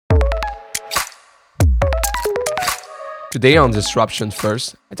Today on Disruption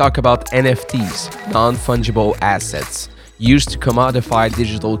First, I talk about NFTs, non-fungible assets, used to commodify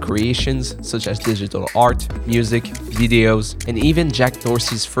digital creations such as digital art, music, videos, and even Jack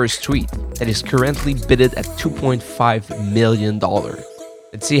Dorsey's first tweet that is currently bidded at $2.5 million.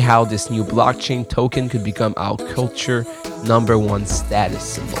 Let's see how this new blockchain token could become our culture number one status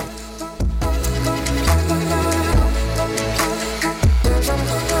symbol.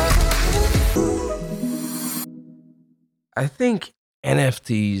 I think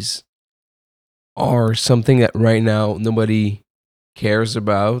NFTs are something that right now nobody cares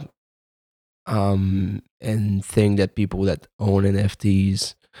about, and think that people that own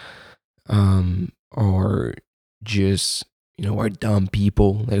NFTs are just are dumb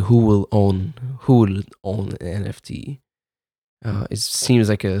people. Like who will own an NFT? It seems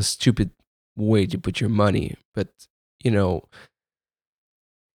like a stupid way to put your money, but you know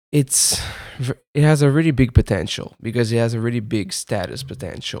it's it has a really big potential because it has a really big status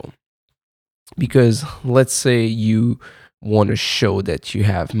potential. Because let's say you want to show that you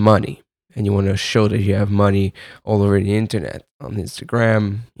have money, and you want to show that you have money all over the internet, on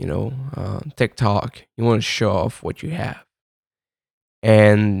Instagram, TikTok. You want to show off what you have.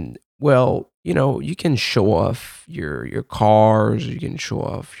 And well, you can show off your cars, you can show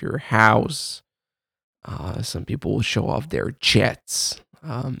off your house. Some people will show off their jets.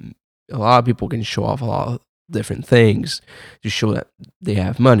 A lot of people can show off a lot of different things to show that they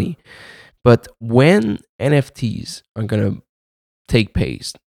have money. But when NFTs are gonna take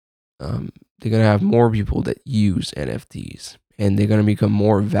place, they're gonna have more people that use NFTs, and they're gonna become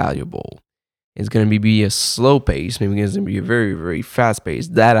more valuable. It's gonna be a slow pace, maybe it's gonna be a very very fast pace.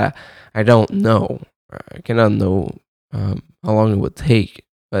 That I don't know. I cannot know how long it would take,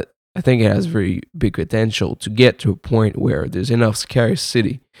 but I think it has very big potential to get to a point where there's enough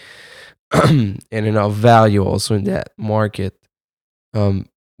scarcity and enough value also in that market,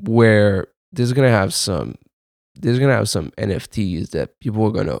 where there's gonna have some NFTs that people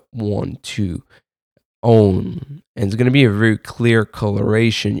are gonna want to own, and it's gonna be a very clear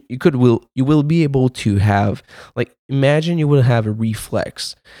coloration. You will be able to have, like, imagine you will have a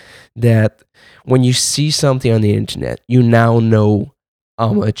reflex that when you see something on the internet, you now know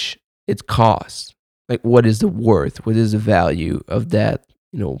how much it costs. Like, what is the worth? What is the value of that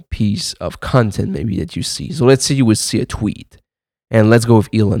piece of content maybe that you see? So let's say you would see a tweet, and let's go with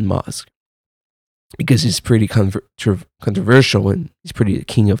Elon Musk because he's pretty controversial, and he's pretty the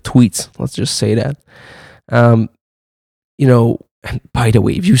king of tweets. Let's just say that. Um, and by the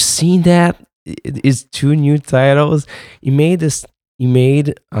way, if you've seen that, it is two new titles.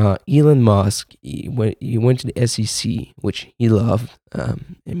 Elon Musk. He went to the SEC, which he loved.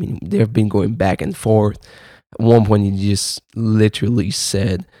 They've been going back and forth. At one point, he just literally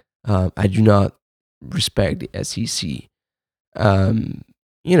said, "I do not respect the SEC."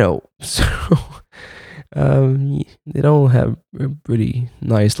 So they don't have a pretty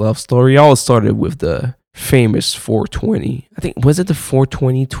nice love story. It all started with the famous 420. I think, was it the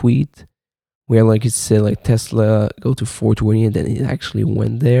 420 tweet where, like, it said, like, Tesla go to 420, and then it actually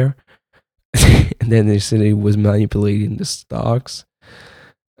went there. And then they said it was manipulating the stocks.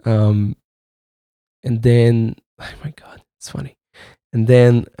 And then, oh my god, it's funny. And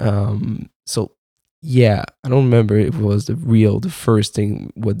then so yeah, I don't remember if it was the first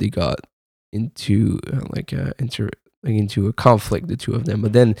thing what they got into, into a conflict, the two of them.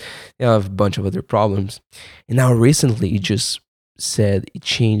 But then they have a bunch of other problems. And now recently, he just said he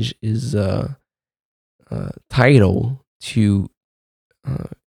changed his title to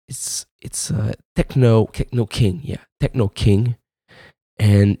it's techno king, yeah, techno king,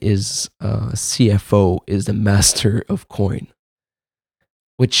 and his CFO is the master of coin.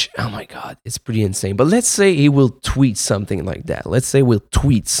 Which, oh my god, it's pretty insane. But let's say he will tweet something like that. Let's say we'll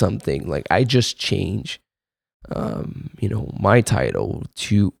tweet something like, "I just changed, my title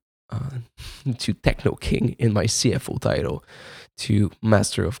to to Techno King, and my CFO title to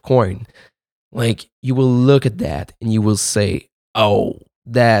Master of Coin." Like, you will look at that and you will say, "Oh,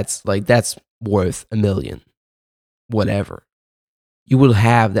 that's worth a million, whatever." You will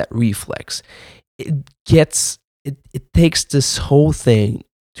have that reflex. It takes this whole thing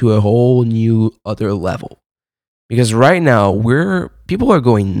to a whole new other level, because right now people are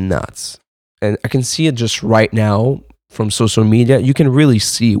going nuts, and I can see it just right now from social media. You can really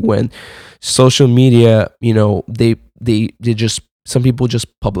see when social media, they just, some people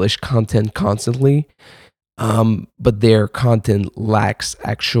just publish content constantly, but their content lacks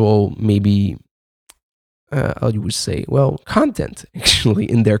actual, maybe how you would say, well, content actually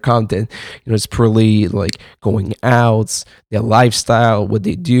in their content. It's purely like going out, their lifestyle, what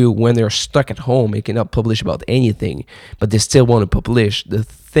they do when they're stuck at home. They cannot publish about anything, but they still want to publish. The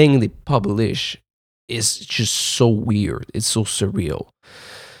thing they publish is just so weird. It's so surreal.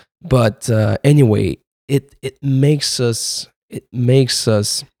 But anyway, it makes us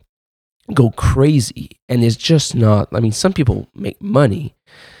go crazy, and it's just not. I mean, some people make money,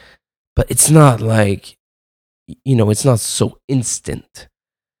 but it's not like, it's not so instant.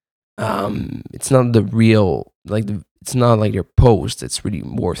 It's not the real, it's not like your post that's really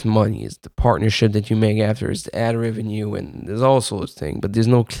worth money. It's the partnership that you make after, it's the ad revenue, and there's all sorts of things, but there's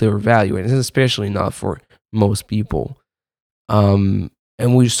no clear value, and it's especially not for most people. And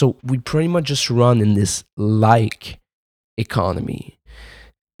we pretty much just run in this like economy.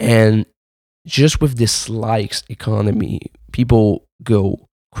 And just with this likes economy, people go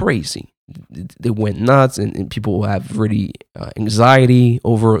crazy. They went nuts, and people have really anxiety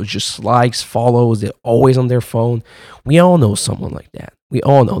over just likes, follows. They're always on their phone. We all know someone like that. We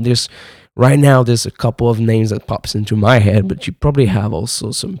all know. Right now, there's a couple of names that pops into my head, but you probably have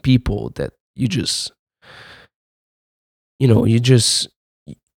also some people that you just you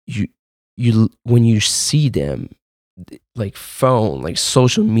when you see them, like phone, like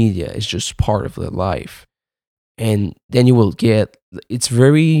social media is just part of their life. And then you will get, it's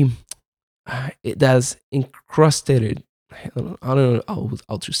very, it has encrusted, I don't know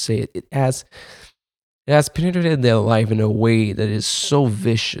how to say it. It has penetrated their life in a way that is so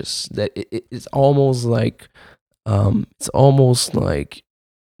vicious that it's almost like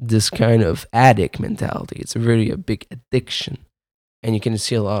this kind of addict mentality. It's really a big addiction, and you can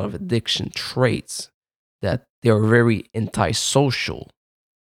see a lot of addiction traits, that they are very antisocial,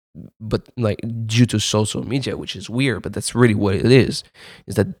 but like due to social media, which is weird, but that's really what it is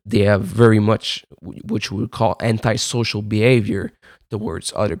that they have very much which we would call antisocial behavior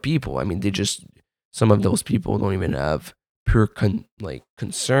towards other people. I mean, some of those people don't even have pure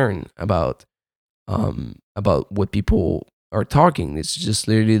concern about what people are talking. It's just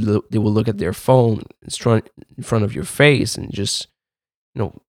literally they will look at their phone in front of your face, and just,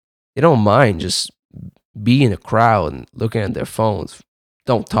 they don't mind just be in a crowd and looking at their phones,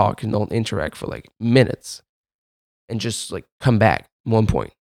 don't talk and don't interact for like minutes, and just like come back at one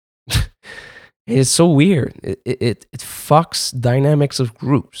point. It's so weird. It fucks dynamics of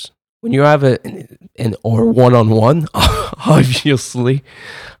groups when you have an or one on one, obviously.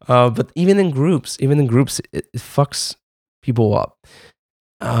 But even in groups, it fucks people up.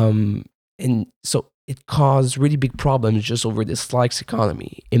 And so it caused really big problems just over this likes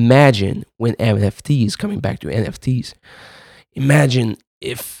economy. Imagine when NFTs, coming back to NFTs, imagine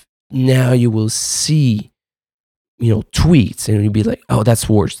if now you will see, tweets, and you'll be like, oh, that's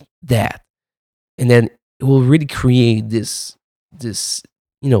worth that. And then it will really create this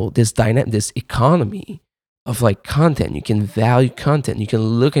economy of like content. You can value content. You can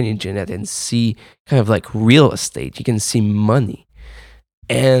look on the internet and see kind of like real estate. You can see money.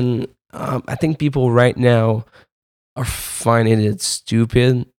 And I think people right now are finding it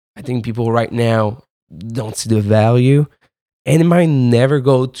stupid. I think people right now don't see the value, and it might never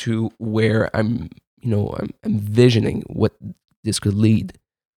go to where I'm envisioning what this could lead.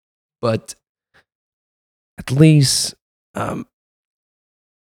 But at least, I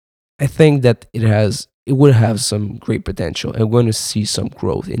think that it would have some great potential, and we're going to see some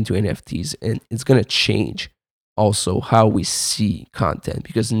growth into NFTs, and it's going to change also how we see content,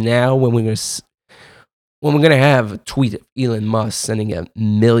 because now when we're gonna have a tweet of Elon Musk sending out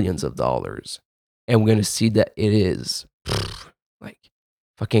millions of dollars, and we're gonna see that it is like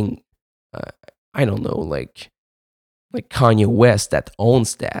fucking, uh, I don't know, like Kanye West that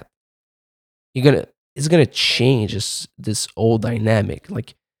owns that. It's gonna change this old dynamic.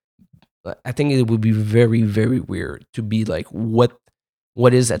 Like, I think it would be very, very weird to be like, what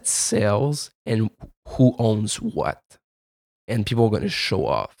is at sales and who owns what, and people are going to show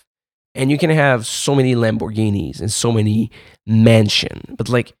off. And you can have so many Lamborghinis and so many mansion, but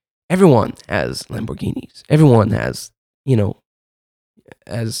like everyone has Lamborghinis. Everyone has,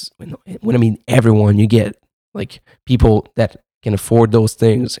 as when I mean everyone, you get like people that can afford those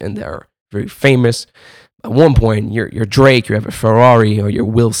things and they're very famous. At one point, you're Drake, you have a Ferrari, or you're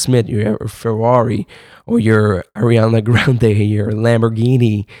Will Smith, you have a Ferrari, or you're Ariana Grande, you're a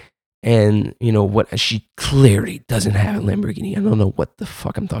Lamborghini. And you know what? She clearly doesn't have a Lamborghini. I don't know what the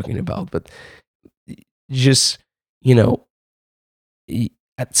fuck I'm talking about, but just, you know,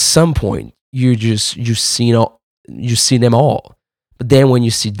 at some point you see them all. But then when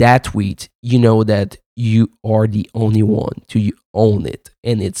you see that tweet, you know that you are the only one to own it,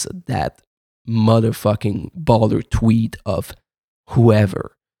 and it's that motherfucking baller tweet of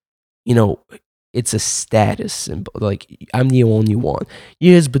whoever. You know, it's a status symbol. Like, I'm the only one.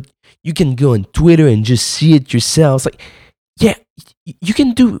 Yes, but you can go on Twitter and just see it yourself. It's like, yeah, you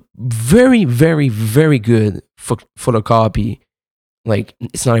can do very, very, very good photocopy. Like,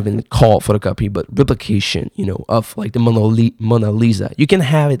 it's not even called photocopy, but replication, of like the Mona Lisa. You can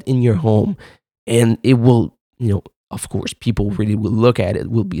have it in your home, and it will, of course, people really will look at it,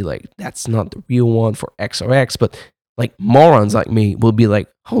 will be like, that's not the real one for X or X, but like morons like me will be like,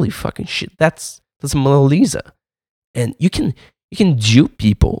 holy fucking shit, that's Mona Lisa. And you can dupe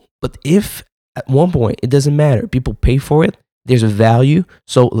people, but if at one point it doesn't matter, people pay for it, there's a value,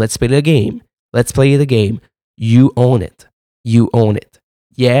 so let's play the game. Let's play the game. You own it. You own it.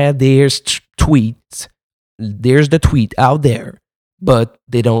 Yeah, there's tweets. There's the tweet out there, but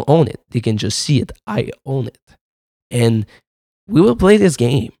they don't own it. They can just see it. I own it. And we will play this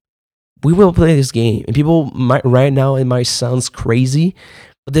game. We will play this game. And people might, right now, it might sound crazy,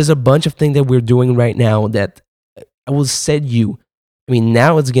 but there's a bunch of things that we're doing right now that I will set you. I mean,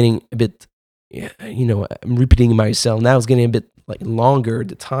 now it's getting a bit, I'm repeating myself. Now it's getting a bit like longer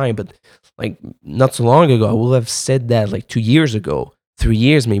the time, but like not so long ago, I will have said that like 2 years ago, 3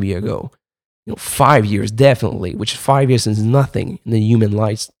 years maybe ago, 5 years definitely, which 5 years is nothing in the human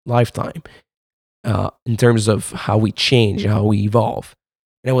lifetime in terms of how we change, how we evolve.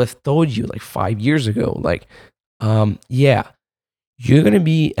 And I would have told you like 5 years ago, like, yeah, you're gonna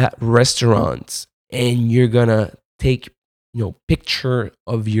be at restaurants and you're gonna take, picture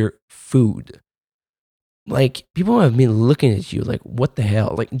of your food. Like, people have been looking at you like, what the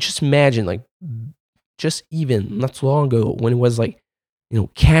hell? Like, just imagine, like, just even not so long ago when it was like,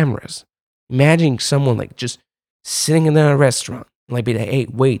 cameras. Imagine someone like just sitting in a restaurant, like, be like, hey,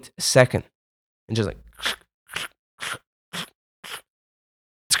 wait a second, and just like,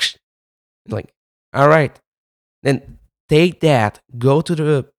 all right, then take that, go to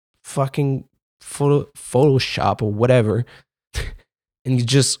the fucking Photoshop or whatever, and you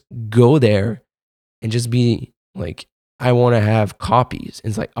just go there and just be like, I want to have copies. And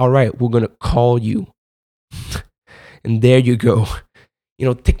it's like, all right, we're going to call you. And there you go.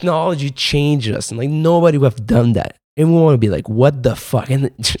 Technology changed us. And like, nobody would have done that. And we want to be like, what the fuck?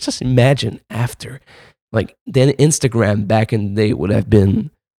 And just imagine after. Like, then Instagram back in the day would have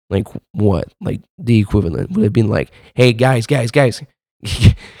been like, what? Like, the equivalent would have been like, hey, guys, get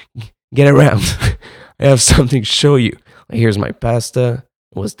around. I have something to show you. Like, here's my pasta.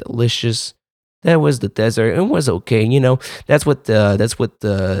 It was delicious. That was the dessert. It was okay, That's what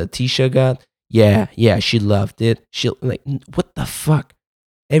Tisha got. Yeah, she loved it. She like, what the fuck?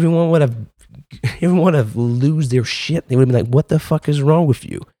 Everyone would have lose their shit. They would be like, what the fuck is wrong with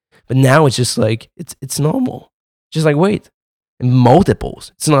you? But now it's just like it's normal. Just like, wait,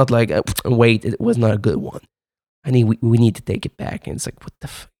 multiples. It's not like wait, it was not a good one. We need to take it back. And it's like, what the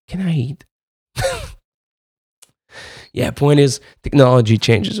fuck can I eat? Yeah, point is, technology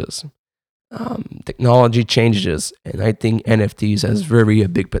changes us. Technology changes, and I think NFTs has very a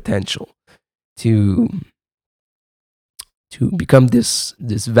big potential to become this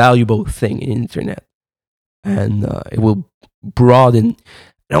valuable thing in the internet, and it will broaden.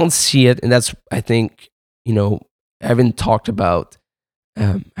 I don't see it, and that's, I think, I haven't talked about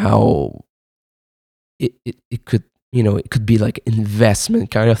how it could, it could be like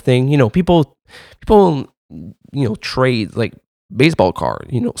investment kind of thing. People trade like baseball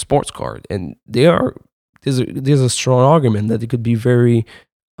card, sports card, and there's a strong argument that it could be very,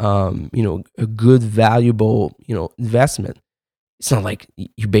 a good, valuable, investment. It's not like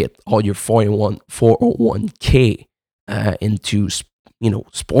you bet all your 401k into,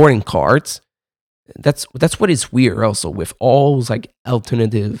 sporting cards. That's what is weird also with all those like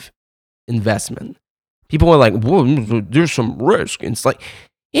alternative investment. People are like, whoa, there's some risk. And it's like,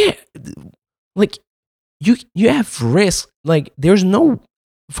 yeah, like, you have risk. Like, there's no,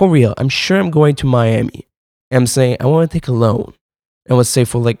 for real, I'm sure I'm going to Miami and I'm saying I want to take a loan. I would say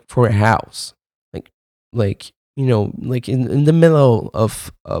for a house, like in the middle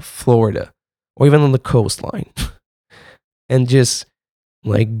of Florida or even on the coastline, and just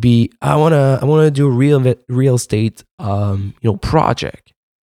like I wanna do a real estate project.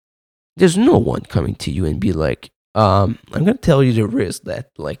 There's no one coming to you and be like, I'm gonna tell you the risk that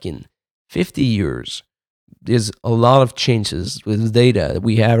like in 50 years there's a lot of changes with data that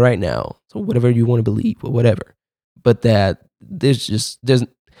we have right now. So whatever you want to believe or whatever, but that there's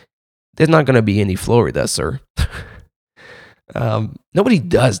not going to be any Florida, sir. Nobody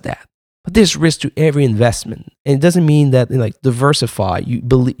does that. But there's risk to every investment, and it doesn't mean that like diversify. You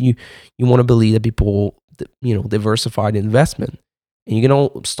want to believe that people diversify the investment, and you can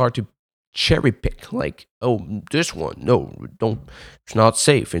all start to cherry pick, like, oh, this one, no, don't, it's not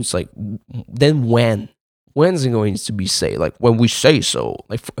safe. It's like, then when's it going to be safe? Like when we say so,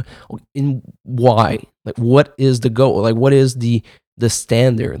 like, in why, like, what is the goal? Like, what is the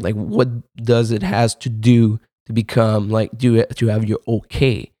standard? Like, what does it has to do to become like, do it to have your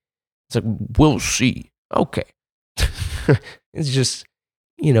okay? It's like, we'll see. Okay. It's just,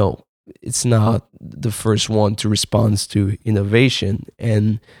 you know, it's not the first one to respond to innovation.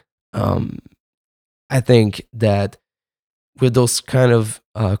 And um, I think that with those kind of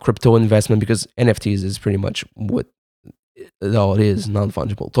crypto investment, because NFTs is pretty much what all it is,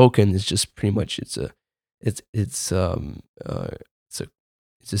 non-fungible token is just pretty much, it's it's um it's a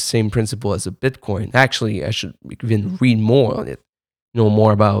it's the same principle as a Bitcoin. Actually, I should even read more on it, know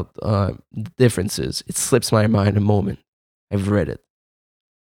more about the differences. It slips my mind a moment. I've read it.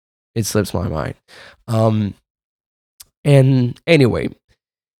 It slips my mind. Um, and anyway,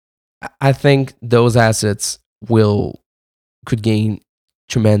 I think those assets will could gain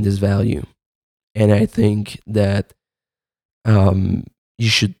tremendous value, and I think that you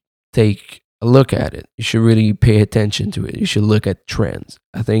should take a look at it. You should really pay attention to it. You should look at trends.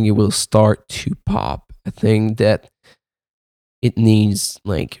 I think it will start to pop. I think that it needs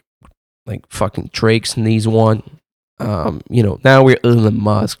like fucking Drake's needs one. Now we're Elon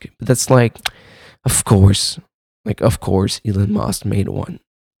Musk, but that's like, of course, Elon Musk made one.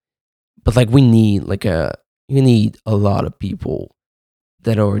 But like, we need a lot of people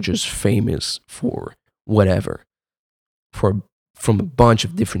that are just famous for whatever, for from a bunch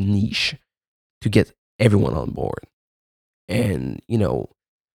of different niche to get everyone on board. And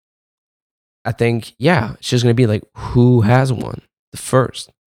I think, yeah, it's just gonna be like, who has one the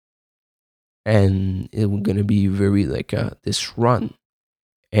first, and it's gonna be very like this run.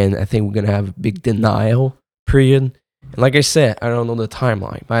 And I think we're gonna have a big denial period. And like I said, I don't know the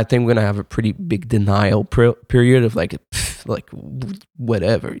timeline, but I think we're gonna have a pretty big denial period of like, like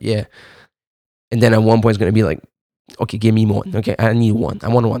whatever, yeah. And then at one point it's gonna be like, okay, give me one. Okay, I need one. I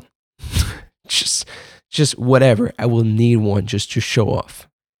want one. just, just whatever. I will need one just to show off.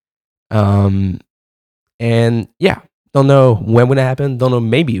 And yeah, don't know when would happen. Don't know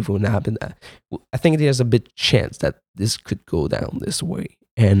maybe if it would happen. I think there's a bit chance that this could go down this way,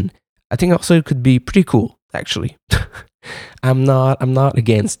 and I think also it could be pretty cool. Actually, I'm not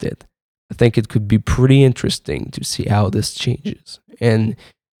against it. I think it could be pretty interesting to see how this changes. And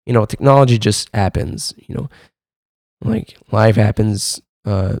technology just happens. Like life happens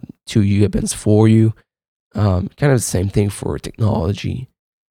to you, happens for you. Kind of the same thing for technology.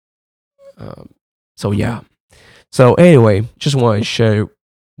 So yeah. So anyway, just want to share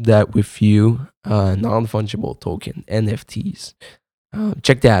that with you. Non-fungible token NFTs.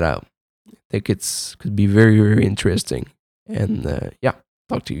 Check that out. I think it's could be very, very interesting. And yeah,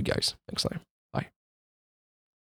 talk to you guys next time.